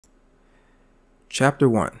Chapter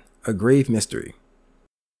 1: A Grave Mystery.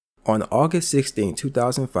 On August 16,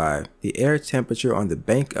 2005, the air temperature on the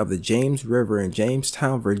bank of the James River in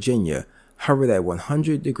Jamestown, Virginia, hovered at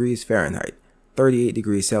 100 degrees Fahrenheit, 38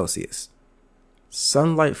 degrees Celsius.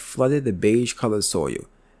 Sunlight flooded the beige-colored soil.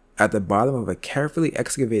 At the bottom of a carefully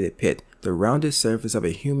excavated pit, the rounded surface of a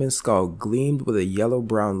human skull gleamed with a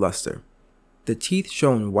yellow-brown luster. The teeth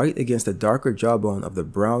shone white against the darker jawbone of the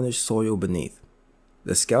brownish soil beneath.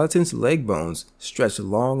 The skeleton's leg bones stretched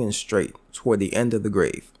long and straight toward the end of the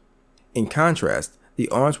grave. In contrast, the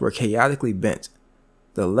arms were chaotically bent.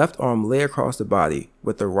 The left arm lay across the body,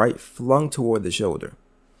 with the right flung toward the shoulder.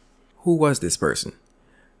 Who was this person?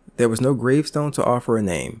 There was no gravestone to offer a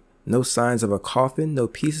name, no signs of a coffin, no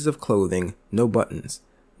pieces of clothing, no buttons,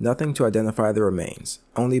 nothing to identify the remains,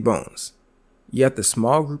 only bones. Yet the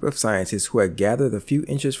small group of scientists who had gathered a few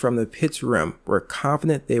inches from the pit's rim were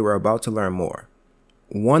confident they were about to learn more.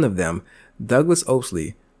 One of them, Douglas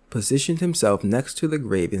Ousley, positioned himself next to the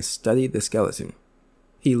grave and studied the skeleton.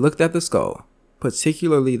 He looked at the skull,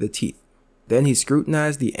 particularly the teeth. Then he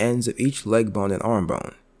scrutinized the ends of each leg bone and arm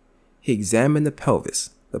bone. He examined the pelvis,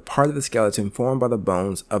 the part of the skeleton formed by the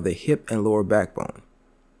bones of the hip and lower backbone.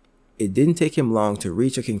 It didn't take him long to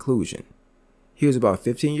reach a conclusion. He was about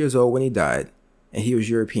 15 years old when he died, and he was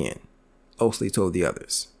European, Ousley told the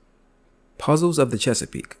others. Puzzles of the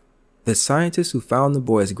Chesapeake. The scientist who found the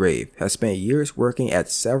boy's grave has spent years working at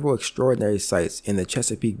several extraordinary sites in the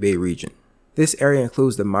Chesapeake Bay region. This area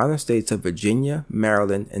includes the modern states of Virginia,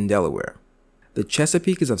 Maryland, and Delaware. The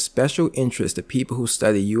Chesapeake is of special interest to people who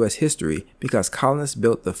study U.S. history because colonists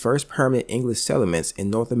built the first permanent English settlements in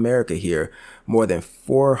North America here more than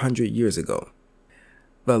 400 years ago.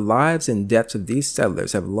 The lives and deaths of these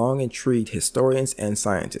settlers have long intrigued historians and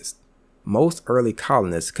scientists. Most early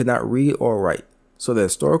colonists could not read or write, so the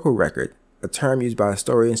historical record, a term used by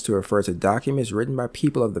historians to refer to documents written by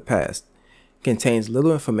people of the past, contains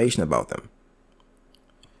little information about them.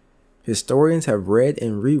 Historians have read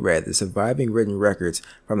and reread the surviving written records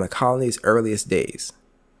from the colony's earliest days.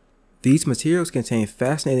 These materials contain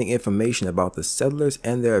fascinating information about the settlers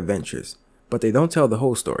and their adventures, but they don't tell the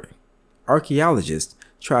whole story. Archaeologists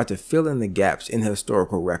try to fill in the gaps in the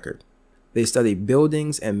historical record. They study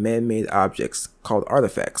buildings and man-made objects called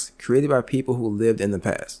artifacts created by people who lived in the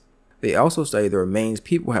past. They also study the remains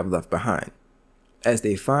people have left behind. As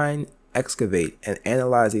they find, excavate, and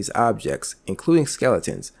analyze these objects, including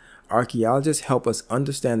skeletons, archaeologists help us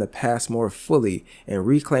understand the past more fully and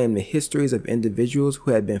reclaim the histories of individuals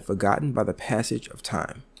who had been forgotten by the passage of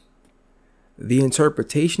time. The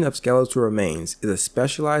interpretation of skeletal remains is a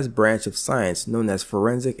specialized branch of science known as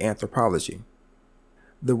forensic anthropology.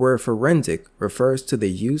 The word forensic refers to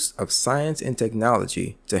the use of science and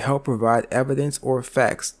technology to help provide evidence or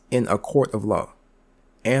facts in a court of law.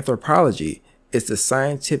 Anthropology is the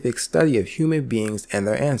scientific study of human beings and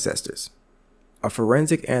their ancestors. A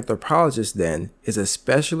forensic anthropologist, then, is a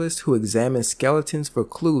specialist who examines skeletons for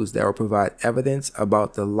clues that will provide evidence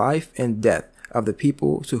about the life and death of the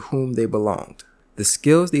people to whom they belonged. The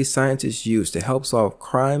skills these scientists use to help solve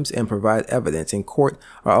crimes and provide evidence in court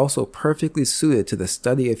are also perfectly suited to the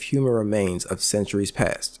study of human remains of centuries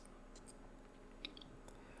past.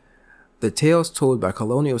 The tales told by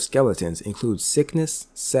colonial skeletons include sickness,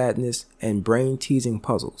 sadness, and brain-teasing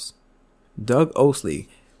puzzles. Doug Ousley,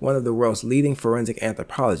 one of the world's leading forensic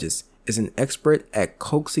anthropologists, is an expert at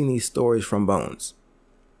coaxing these stories from bones.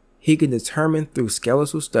 He can determine through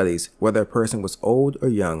skeletal studies whether a person was old or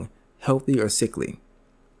young, healthy or sickly.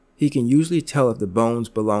 He can usually tell if the bones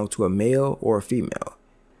belong to a male or a female.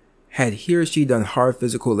 Had he or she done hard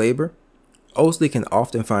physical labor? Ousley can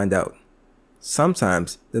often find out.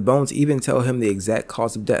 Sometimes, the bones even tell him the exact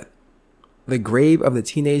cause of death. The grave of the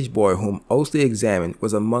teenage boy whom Ousley examined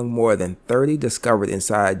was among more than 30 discovered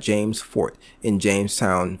inside James Fort in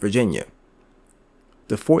Jamestown, Virginia.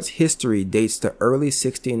 The fort's history dates to early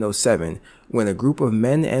 1607 when a group of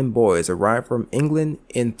men and boys arrived from England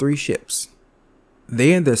in 3 ships.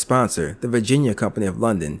 They and their sponsor, the Virginia Company of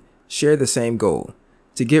London, shared the same goal: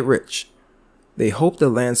 to get rich. They hoped the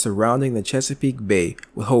land surrounding the Chesapeake Bay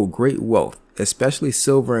would hold great wealth, especially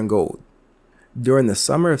silver and gold. During the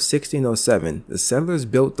summer of 1607, the settlers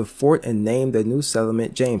built the fort and named their new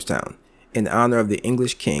settlement Jamestown, in honor of the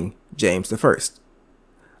English king, James I.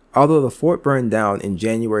 Although the fort burned down in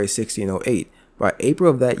January 1608, by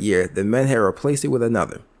April of that year, the men had replaced it with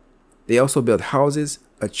another. They also built houses,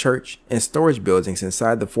 a church, and storage buildings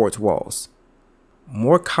inside the fort's walls.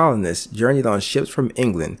 More colonists journeyed on ships from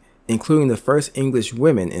England, including the first English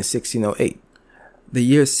women in 1608. The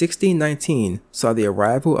year 1619 saw the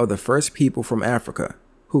arrival of the first people from Africa,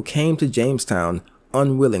 who came to Jamestown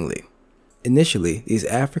unwillingly. Initially, these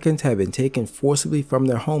Africans had been taken forcibly from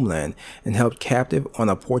their homeland and held captive on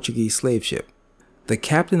a Portuguese slave ship. The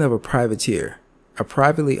captain of a privateer, a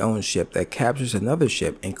privately owned ship that captures another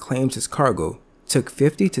ship and claims its cargo, took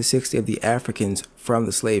 50 to 60 of the Africans from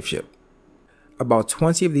the slave ship. About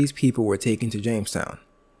 20 of these people were taken to Jamestown.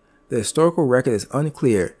 The historical record is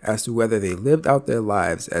unclear as to whether they lived out their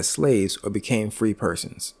lives as slaves or became free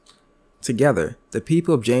persons. Together, the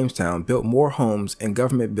people of Jamestown built more homes and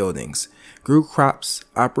government buildings, grew crops,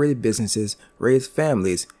 operated businesses, raised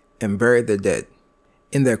families, and buried their dead.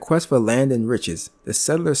 In their quest for land and riches, the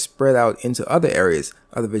settlers spread out into other areas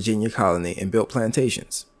of the Virginia colony and built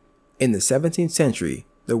plantations. In the 17th century,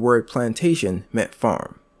 the word plantation meant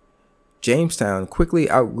farm. Jamestown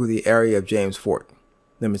quickly outgrew the area of James Fort.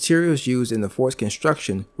 The materials used in the fort's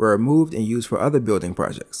construction were removed and used for other building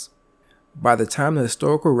projects. By the time the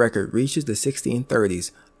historical record reaches the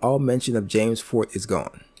 1630s, all mention of James Fort is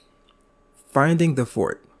gone. Finding the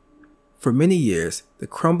fort. For many years, the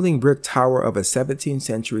crumbling brick tower of a 17th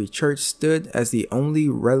century church stood as the only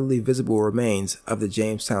readily visible remains of the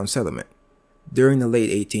Jamestown settlement. During the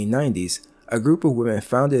late 1890s, a group of women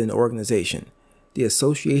founded an organization, the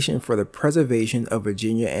Association for the Preservation of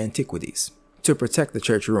Virginia Antiquities, to protect the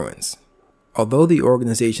church ruins. Although the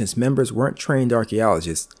organization's members weren't trained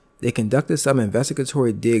archaeologists, they conducted some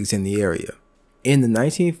investigatory digs in the area. In the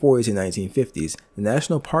 1940s and 1950s, the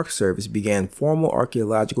National Park Service began formal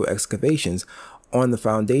archaeological excavations on the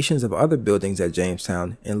foundations of other buildings at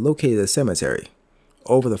Jamestown and located a cemetery.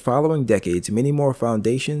 Over the following decades, many more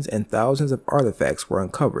foundations and thousands of artifacts were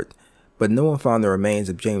uncovered, but no one found the remains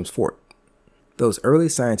of James Fort. Those early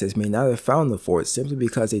scientists may not have found the fort simply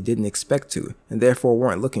because they didn't expect to, and therefore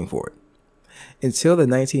weren't looking for it. Until the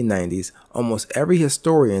 1990s, almost every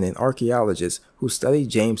historian and archaeologist who studied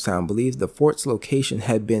Jamestown believed the fort's location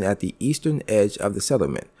had been at the eastern edge of the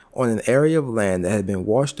settlement, on an area of land that had been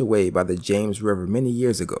washed away by the James River many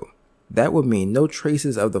years ago. That would mean no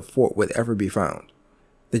traces of the fort would ever be found.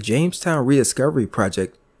 The Jamestown Rediscovery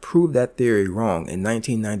Project proved that theory wrong in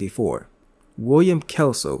 1994. William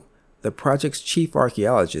Kelso, the project's chief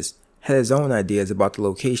archaeologist, had his own ideas about the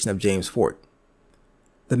location of James Fort.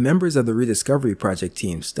 The members of the Rediscovery Project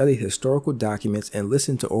team studied historical documents and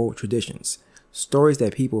listened to oral traditions, stories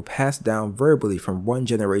that people passed down verbally from one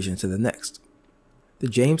generation to the next. The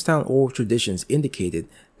Jamestown oral traditions indicated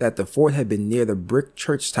that the fort had been near the brick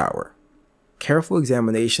church tower. Careful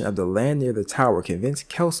examination of the land near the tower convinced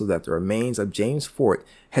Kelso that the remains of James Fort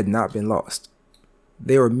had not been lost.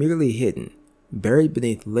 They were merely hidden, buried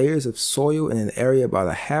beneath layers of soil in an area about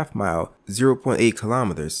a half mile, 0.8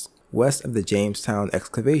 kilometers, west of the Jamestown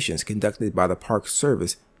excavations conducted by the Park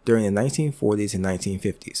Service during the 1940s and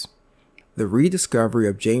 1950s. The rediscovery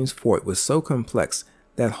of James Fort was so complex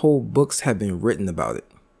that whole books have been written about it.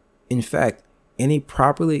 In fact, any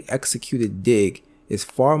properly executed dig is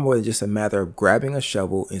far more than just a matter of grabbing a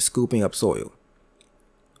shovel and scooping up soil.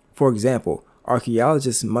 For example,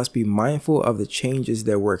 archaeologists must be mindful of the changes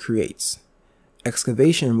their work creates.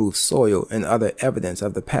 Excavation removes soil and other evidence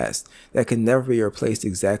of the past that can never be replaced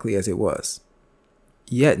exactly as it was.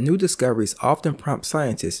 Yet new discoveries often prompt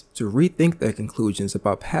scientists to rethink their conclusions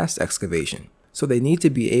about past excavation, so they need to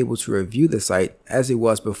be able to review the site as it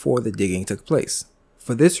was before the digging took place.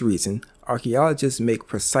 For this reason, archaeologists make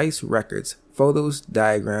precise records, photos,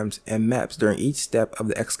 diagrams, and maps during each step of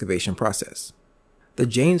the excavation process. The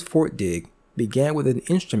James Fort dig began with an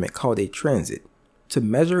instrument called a transit, to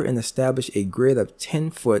measure and establish a grid of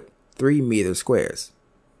 10-foot, 3-meter squares.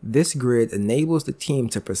 This grid enables the team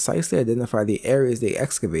to precisely identify the areas they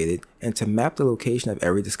excavated and to map the location of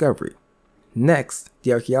every discovery. Next,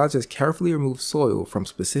 the archaeologists carefully remove soil from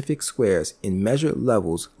specific squares in measured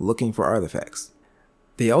levels looking for artifacts.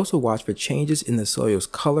 They also watch for changes in the soil's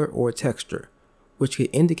color or texture, which could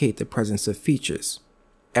indicate the presence of features,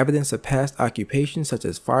 evidence of past occupations such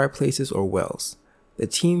as fireplaces or wells. The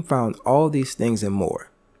team found all these things and more.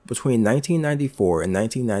 Between 1994 and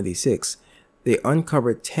 1996, they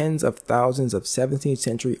uncovered tens of thousands of 17th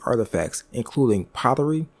century artifacts, including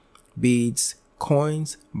pottery, beads,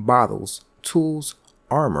 coins, bottles, tools,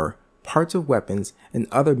 armor, parts of weapons, and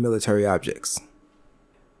other military objects.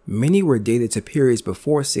 Many were dated to periods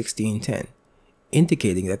before 1610,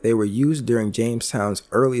 indicating that they were used during Jamestown's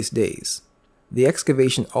earliest days. The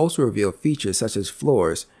excavation also revealed features such as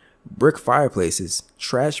floors, brick fireplaces,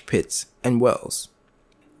 trash pits, and wells.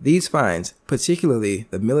 These finds, particularly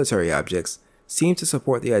the military objects, seem to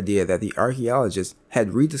support the idea that the archaeologists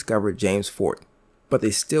had rediscovered James Fort, but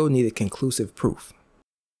they still needed conclusive proof.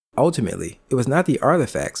 Ultimately, it was not the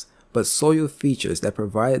artifacts, but soil features that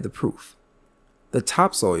provided the proof. The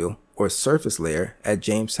topsoil, or surface layer, at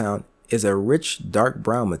Jamestown is a rich dark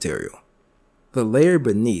brown material. The layer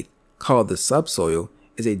beneath, called the subsoil,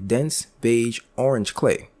 is a dense beige orange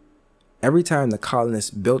clay. Every time the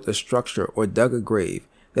colonists built a structure or dug a grave,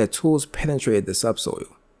 their tools penetrated the subsoil.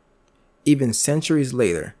 Even centuries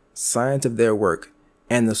later, signs of their work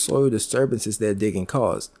and the soil disturbances their digging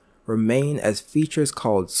caused remain as features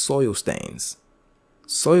called soil stains.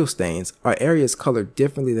 Soil stains are areas colored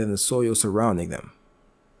differently than the soil surrounding them.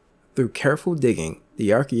 Through careful digging,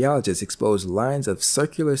 the archaeologists exposed lines of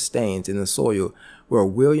circular stains in the soil where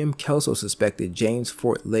William Kelso suspected James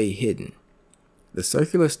Fort lay hidden. The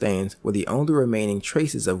circular stains were the only remaining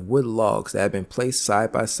traces of wood logs that had been placed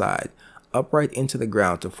side by side, upright into the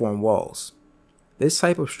ground to form walls. This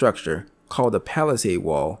type of structure, called a palisade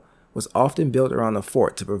wall, was often built around a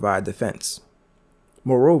fort to provide defense.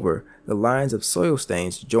 Moreover, the lines of soil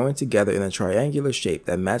stains joined together in a triangular shape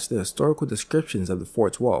that matched the historical descriptions of the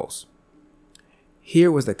fort's walls.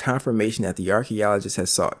 Here was the confirmation that the archaeologists had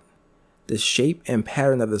sought. The shape and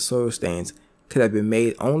pattern of the soil stains could have been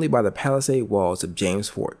made only by the palisade walls of James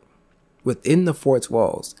Fort. Within the fort's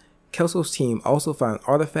walls, Kelso's team also found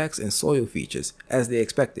artifacts and soil features, as they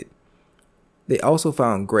expected. They also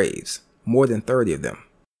found graves, more than 30 of them.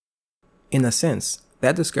 In a sense,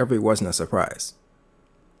 that discovery wasn't a surprise.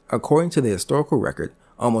 According to the historical record,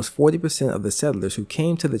 almost 40% of the settlers who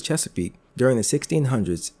came to the Chesapeake during the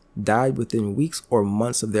 1600s died within weeks or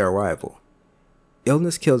months of their arrival.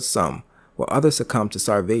 Illness killed some, while others succumbed to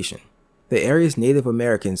starvation. The area's Native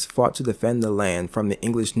Americans fought to defend the land from the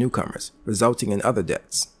English newcomers, resulting in other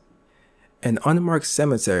deaths. An unmarked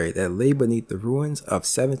cemetery that lay beneath the ruins of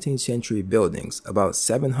 17th century buildings about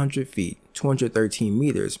 700 feet, 213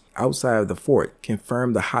 meters outside of the fort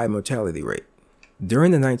confirmed the high mortality rate.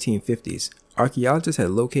 During the 1950s, archaeologists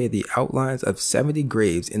had located the outlines of 70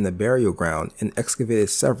 graves in the burial ground and excavated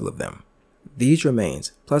several of them. These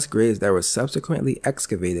remains, plus graves that were subsequently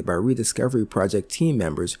excavated by Rediscovery Project team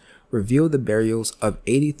members, revealed the burials of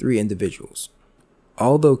 83 individuals.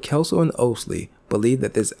 Although Kelso and Ousley believed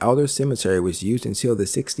that this outer cemetery was used until the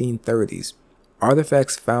 1630s,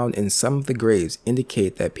 artifacts found in some of the graves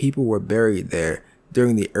indicate that people were buried there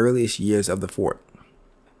during the earliest years of the fort.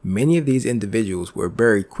 Many of these individuals were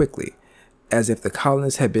buried quickly, as if the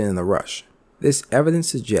colonists had been in a rush. This evidence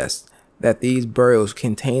suggests that these burials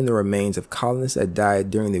contain the remains of colonists that died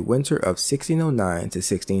during the winter of 1609 to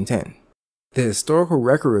 1610. The historical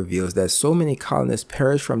record reveals that so many colonists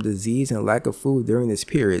perished from disease and lack of food during this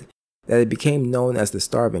period that it became known as the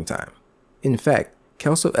starving time. In fact,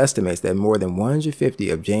 Kelso estimates that more than 150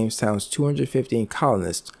 of Jamestown's 215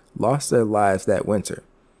 colonists lost their lives that winter.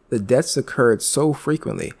 The deaths occurred so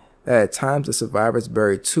frequently that at times the survivors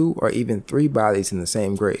buried 2 or even 3 bodies in the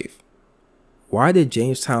same grave. Why did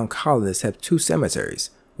Jamestown colonists have 2 cemeteries,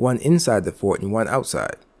 one inside the fort and one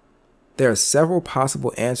outside? There are several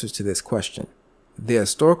possible answers to this question. The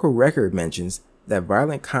historical record mentions that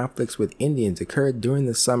violent conflicts with Indians occurred during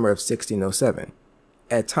the summer of 1607.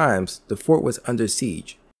 At times, the fort was under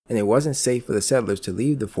siege, and it wasn't safe for the settlers to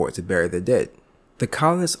leave the fort to bury their dead. The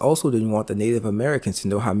colonists also didn't want the Native Americans to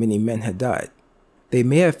know how many men had died. They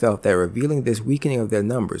may have felt that revealing this weakening of their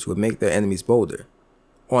numbers would make their enemies bolder.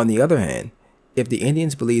 On the other hand, if the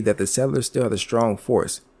Indians believed that the settlers still had a strong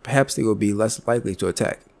force, perhaps they would be less likely to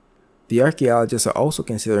attack. The archaeologists are also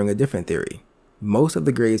considering a different theory. Most of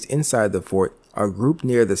the graves inside the fort are grouped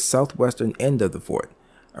near the southwestern end of the fort,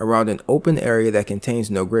 around an open area that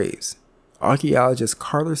contains no graves. Archaeologist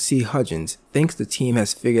Carter C. Hudgens thinks the team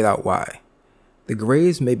has figured out why. The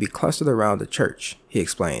graves may be clustered around a church, he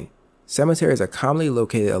explained. Cemeteries are commonly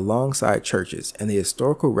located alongside churches, and the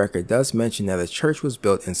historical record does mention that a church was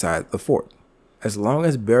built inside the fort. As long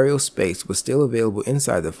as burial space was still available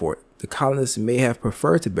inside the fort, the colonists may have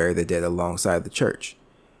preferred to bury the dead alongside the church.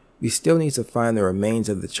 We still need to find the remains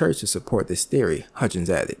of the church to support this theory, Hudgens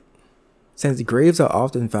added. Since graves are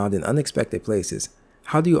often found in unexpected places,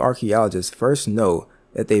 how do archaeologists first know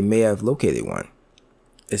that they may have located one?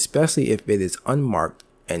 Especially if it is unmarked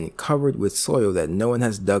and covered with soil that no one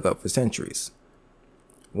has dug up for centuries.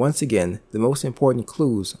 Once again, the most important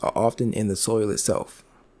clues are often in the soil itself.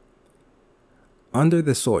 Under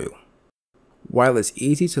the soil. While it's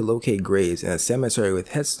easy to locate graves in a cemetery with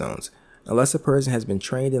headstones, unless a person has been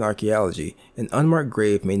trained in archaeology, an unmarked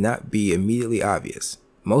grave may not be immediately obvious.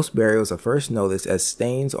 Most burials are first noticed as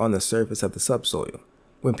stains on the surface of the subsoil.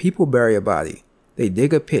 When people bury a body, they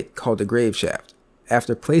dig a pit called a grave shaft.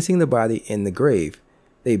 After placing the body in the grave,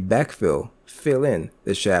 they fill in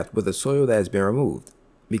the shaft with the soil that has been removed.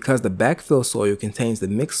 Because the backfill soil contains the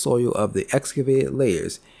mixed soil of the excavated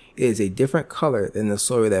layers, it is a different color than the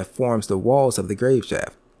soil that forms the walls of the grave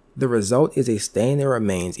shaft. The result is a stain that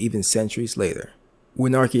remains even centuries later.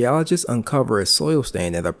 When archaeologists uncover a soil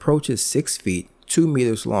stain that approaches 6 feet, 2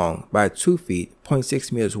 meters long by 2 feet,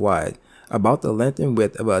 0.6 meters wide, about the length and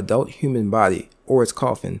width of an adult human body or its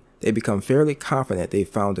coffin, they become fairly confident they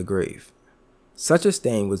found a grave. Such a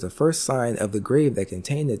stain was the first sign of the grave that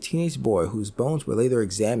contained a teenage boy whose bones were later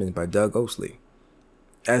examined by Doug Osley.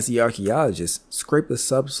 As the archaeologists scraped the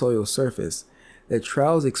subsoil surface, their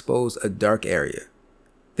trowels exposed a dark area.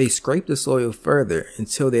 They scraped the soil further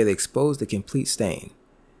until they had exposed the complete stain.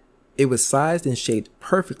 It was sized and shaped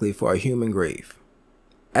perfectly for a human grave.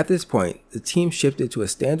 At this point, the team shifted to a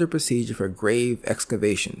standard procedure for grave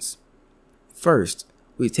excavations. First,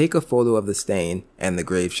 we take a photo of the stain and the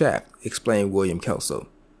grave shaft, explained William Kelso.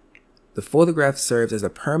 The photograph serves as a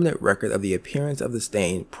permanent record of the appearance of the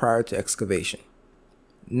stain prior to excavation.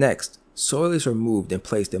 Next, soil is removed and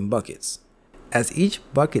placed in buckets. As each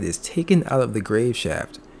bucket is taken out of the grave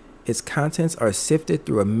shaft, its contents are sifted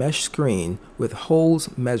through a mesh screen with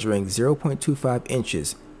holes measuring 0.25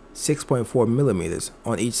 inches, 6.4 millimeters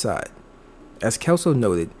on each side. As Kelso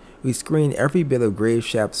noted, we screen every bit of grave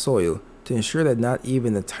shaft soil to ensure that not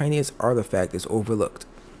even the tiniest artifact is overlooked.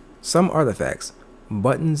 Some artifacts,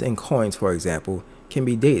 buttons and coins for example, can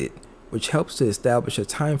be dated, which helps to establish a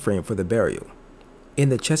time frame for the burial. In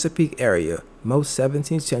the Chesapeake area, most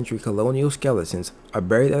 17th century colonial skeletons are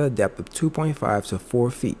buried at a depth of 2.5 to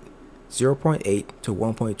 4 feet, 0.8 to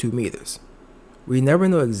 1.2 meters. We never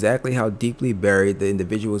know exactly how deeply buried the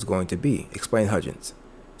individual is going to be, explained Hudgens,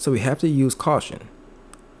 so we have to use caution.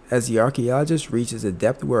 As the archaeologist reaches a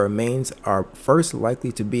depth where remains are first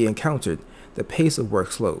likely to be encountered, the pace of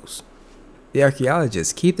work slows. The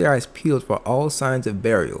archaeologists keep their eyes peeled for all signs of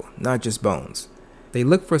burial, not just bones. They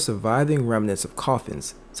look for surviving remnants of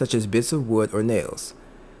coffins, such as bits of wood or nails.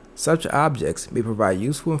 Such objects may provide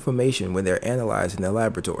useful information when they are analyzed in the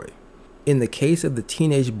laboratory. In the case of the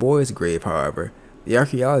teenage boy's grave, however, the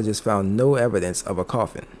archaeologists found no evidence of a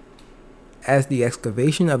coffin. As the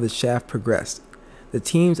excavation of the shaft progressed, the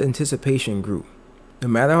team's anticipation grew. No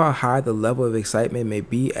matter how high the level of excitement may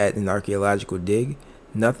be at an archaeological dig,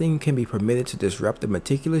 nothing can be permitted to disrupt the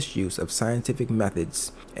meticulous use of scientific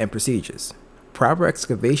methods and procedures. Proper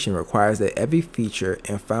excavation requires that every feature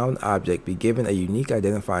and found object be given a unique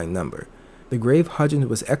identifying number. The grave Hudgens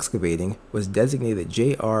was excavating was designated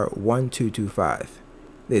JR1225.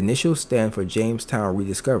 The initials stand for Jamestown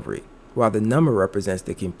Rediscovery, while the number represents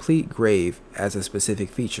the complete grave as a specific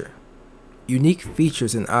feature. Unique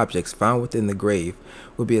features and objects found within the grave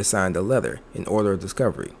will be assigned a letter in order of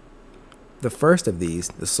discovery. The first of these,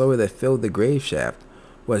 the soil that filled the grave shaft,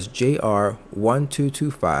 was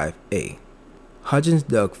JR1225A. Hudgens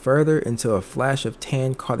dug further until a flash of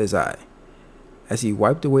tan caught his eye. As he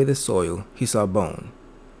wiped away the soil, he saw bone.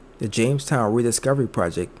 The Jamestown Rediscovery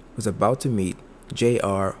Project was about to meet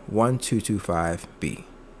JR1225B.